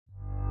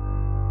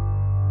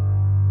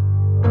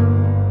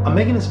I'm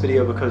making this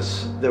video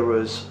because there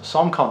was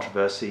some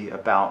controversy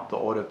about the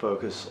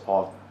autofocus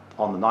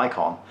on the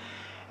Nikon,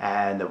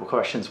 and there were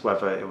questions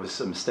whether it was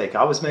a mistake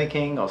I was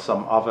making or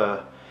some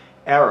other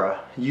error,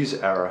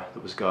 user error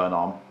that was going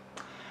on.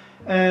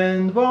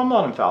 And well, I'm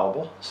not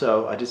infallible,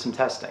 so I did some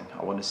testing.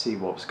 I wanted to see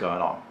what was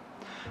going on.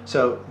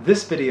 So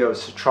this video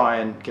is to try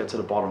and get to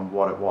the bottom of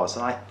what it was,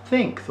 and I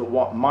think that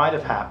what might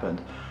have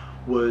happened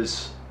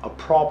was a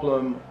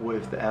problem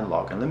with the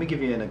NLog. And let me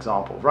give you an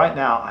example. Right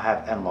now I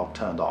have NLog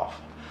turned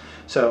off.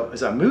 So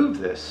as I move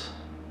this,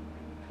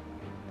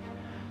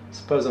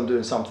 suppose I'm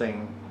doing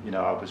something,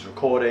 I was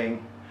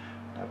recording,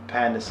 I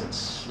pan this in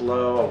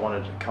slow, I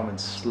wanted to come in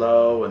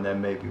slow and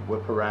then maybe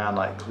whip around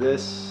like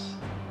this.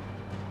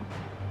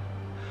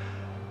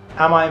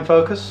 Am I in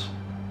focus?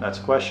 That's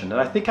a question, and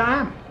I think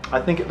I am.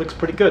 I think it looks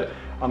pretty good.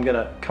 I'm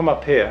gonna come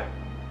up here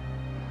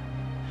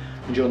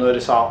and you'll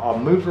notice I'll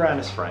move around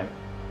this frame.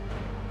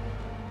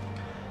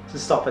 This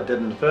is stuff I did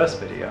in the first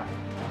video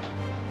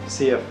to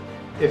see if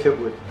it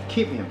would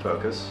keep me in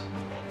focus.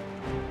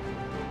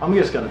 I'm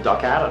just going to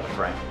duck out of the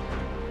frame.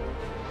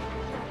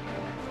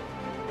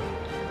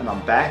 And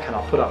I'm back and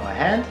I'll put up my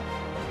hand.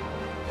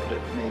 Put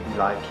it maybe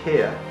like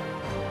here.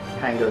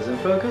 Hand goes in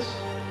focus.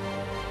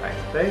 Back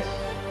to face.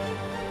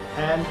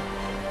 And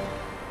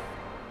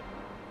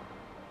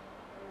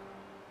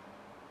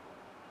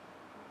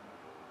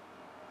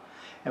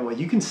well,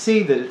 you can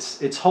see that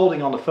it's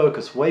holding on to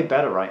focus way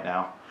better right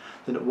now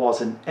than it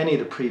was in any of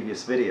the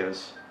previous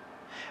videos.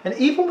 And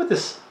even with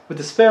this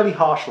fairly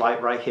harsh light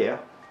right here,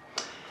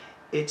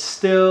 it's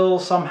still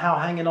somehow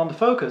hanging on to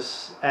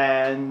focus.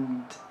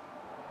 And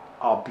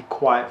I'll be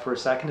quiet for a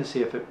second to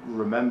see if it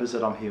remembers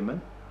that I'm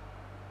human.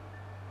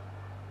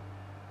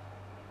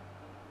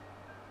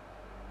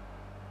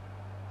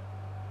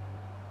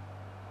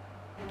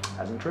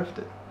 Hasn't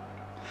drifted.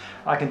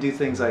 I can do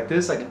things like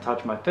this. I can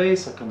touch my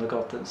face, I can look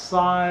off to the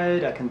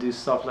side, I can do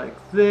stuff like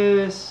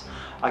this.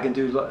 I can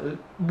do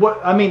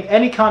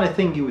any kind of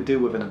thing you would do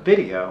within a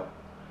video.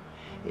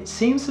 It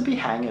seems to be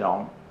hanging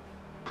on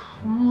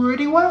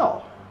pretty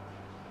well.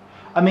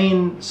 I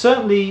mean,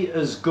 certainly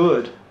as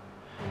good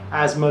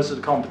as most of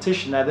the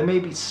competition. Now there may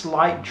be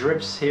slight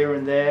drips here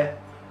and there,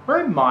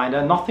 very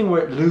minor, nothing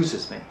where it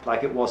loses me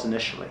like it was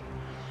initially,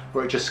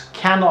 where it just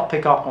cannot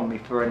pick up on me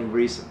for any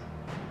reason.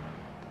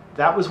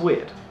 That was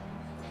weird.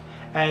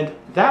 And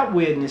that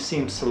weirdness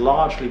seems to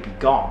largely be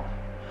gone.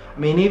 I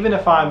mean, even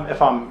if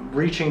I'm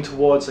reaching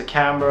towards the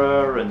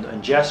camera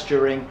and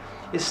gesturing,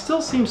 it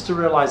still seems to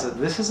realize that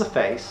this is a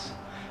face,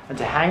 and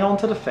to hang on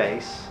to the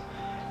face,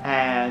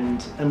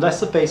 and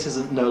unless the face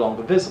isn't no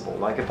longer visible,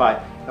 like if I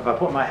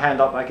put my hand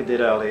up like I did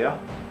earlier,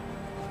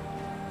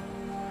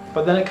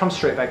 but then it comes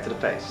straight back to the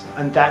face,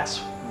 and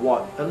that's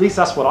at least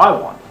that's what I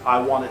want.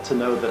 I want it to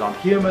know that I'm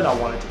human. I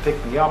want it to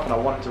pick me up, and I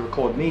want it to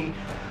record me.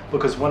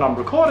 Because when I'm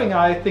recording,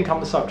 I think I'm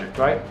the subject,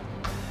 right?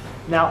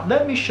 Now,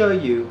 let me show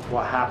you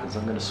what happens.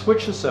 I'm going to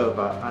switch this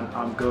over and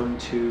I'm going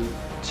to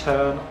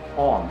turn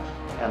on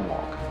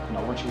NLog. And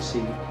I want you to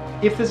see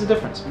if there's a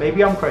difference.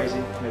 Maybe I'm crazy,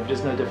 maybe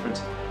there's no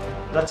difference.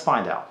 Let's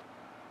find out.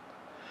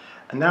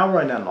 And now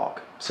we're in NLog.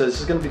 So this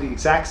is going to be the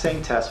exact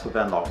same test with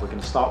NLog. We're going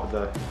to start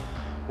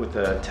with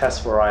the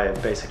test where I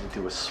basically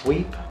do a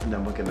sweep, and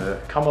then we're going to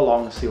come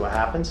along and see what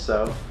happens.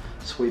 So,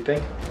 sweeping,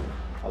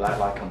 I'll act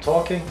like I'm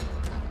talking.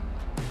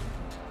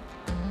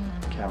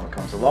 Camera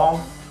comes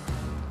along,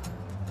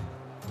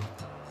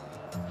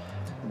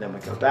 and then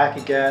we go back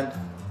again,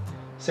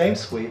 same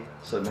sweep,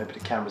 so maybe the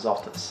camera's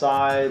off to the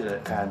side and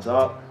it pans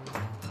up.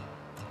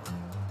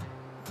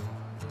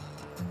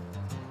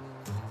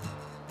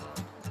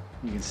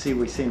 You can see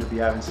we seem to be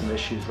having some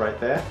issues right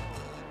there.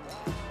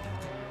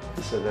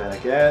 So then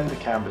again, the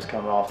camera's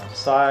coming off to the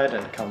side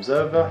and it comes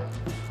over.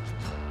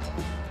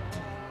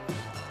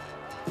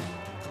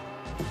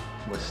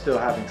 We're still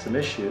having some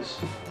issues.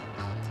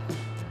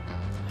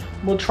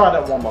 We'll try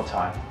that one more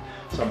time.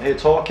 So I'm here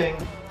talking,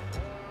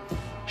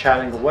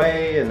 chatting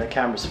away, and the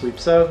camera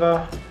sweeps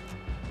over.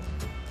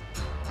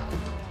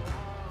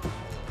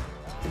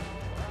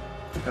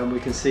 And we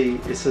can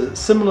see it's a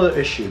similar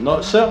issue,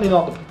 certainly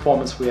not the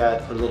performance we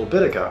had a little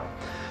bit ago.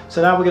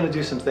 So now we're going to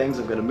do some things.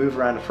 I'm going to move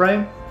around the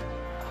frame.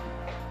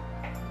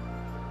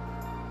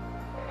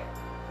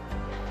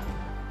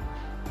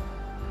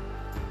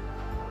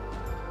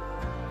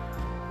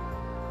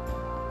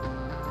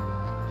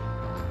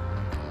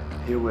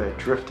 Here we're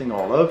drifting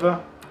all over.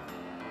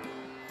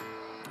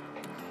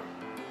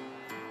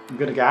 I'm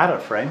going to get out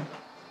of frame.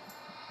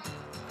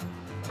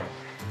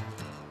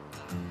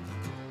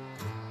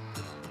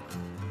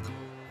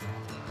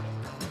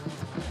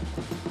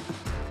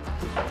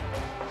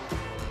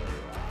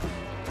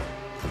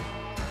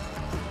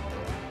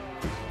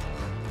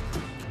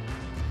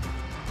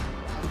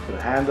 Put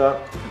a hand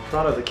up in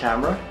front of the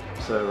camera,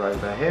 so right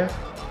about here.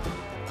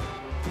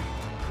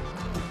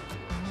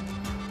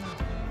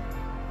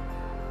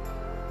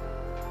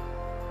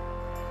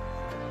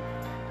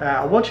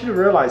 I want you to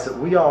realize that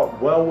we are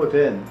well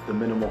within the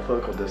minimal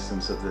focal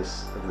distance of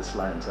this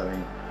lens.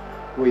 I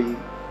mean,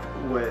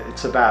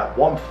 it's about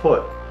 1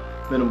 foot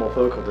minimal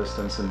focal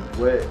distance, and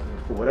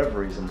for whatever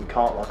reason we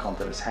can't lock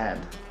onto this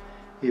hand,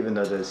 even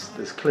though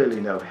there's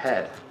clearly no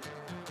head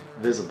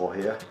visible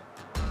here.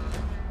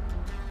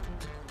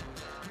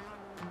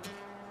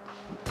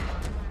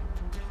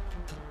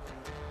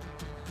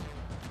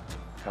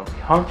 And we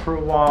hunt for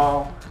a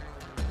while.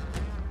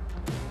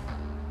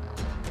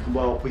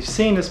 Well, we've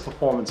seen this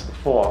performance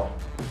before.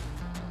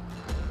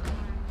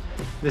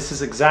 This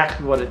is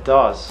exactly what it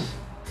does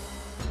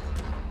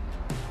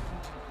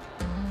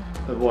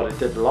of what it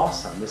did the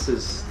last time. This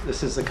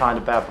is the kind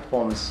of bad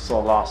performance we saw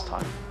last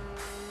time.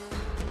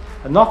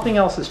 And nothing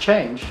else has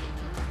changed.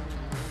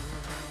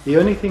 The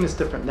only thing that's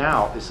different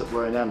now is that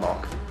we're in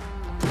NLog.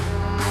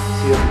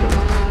 See you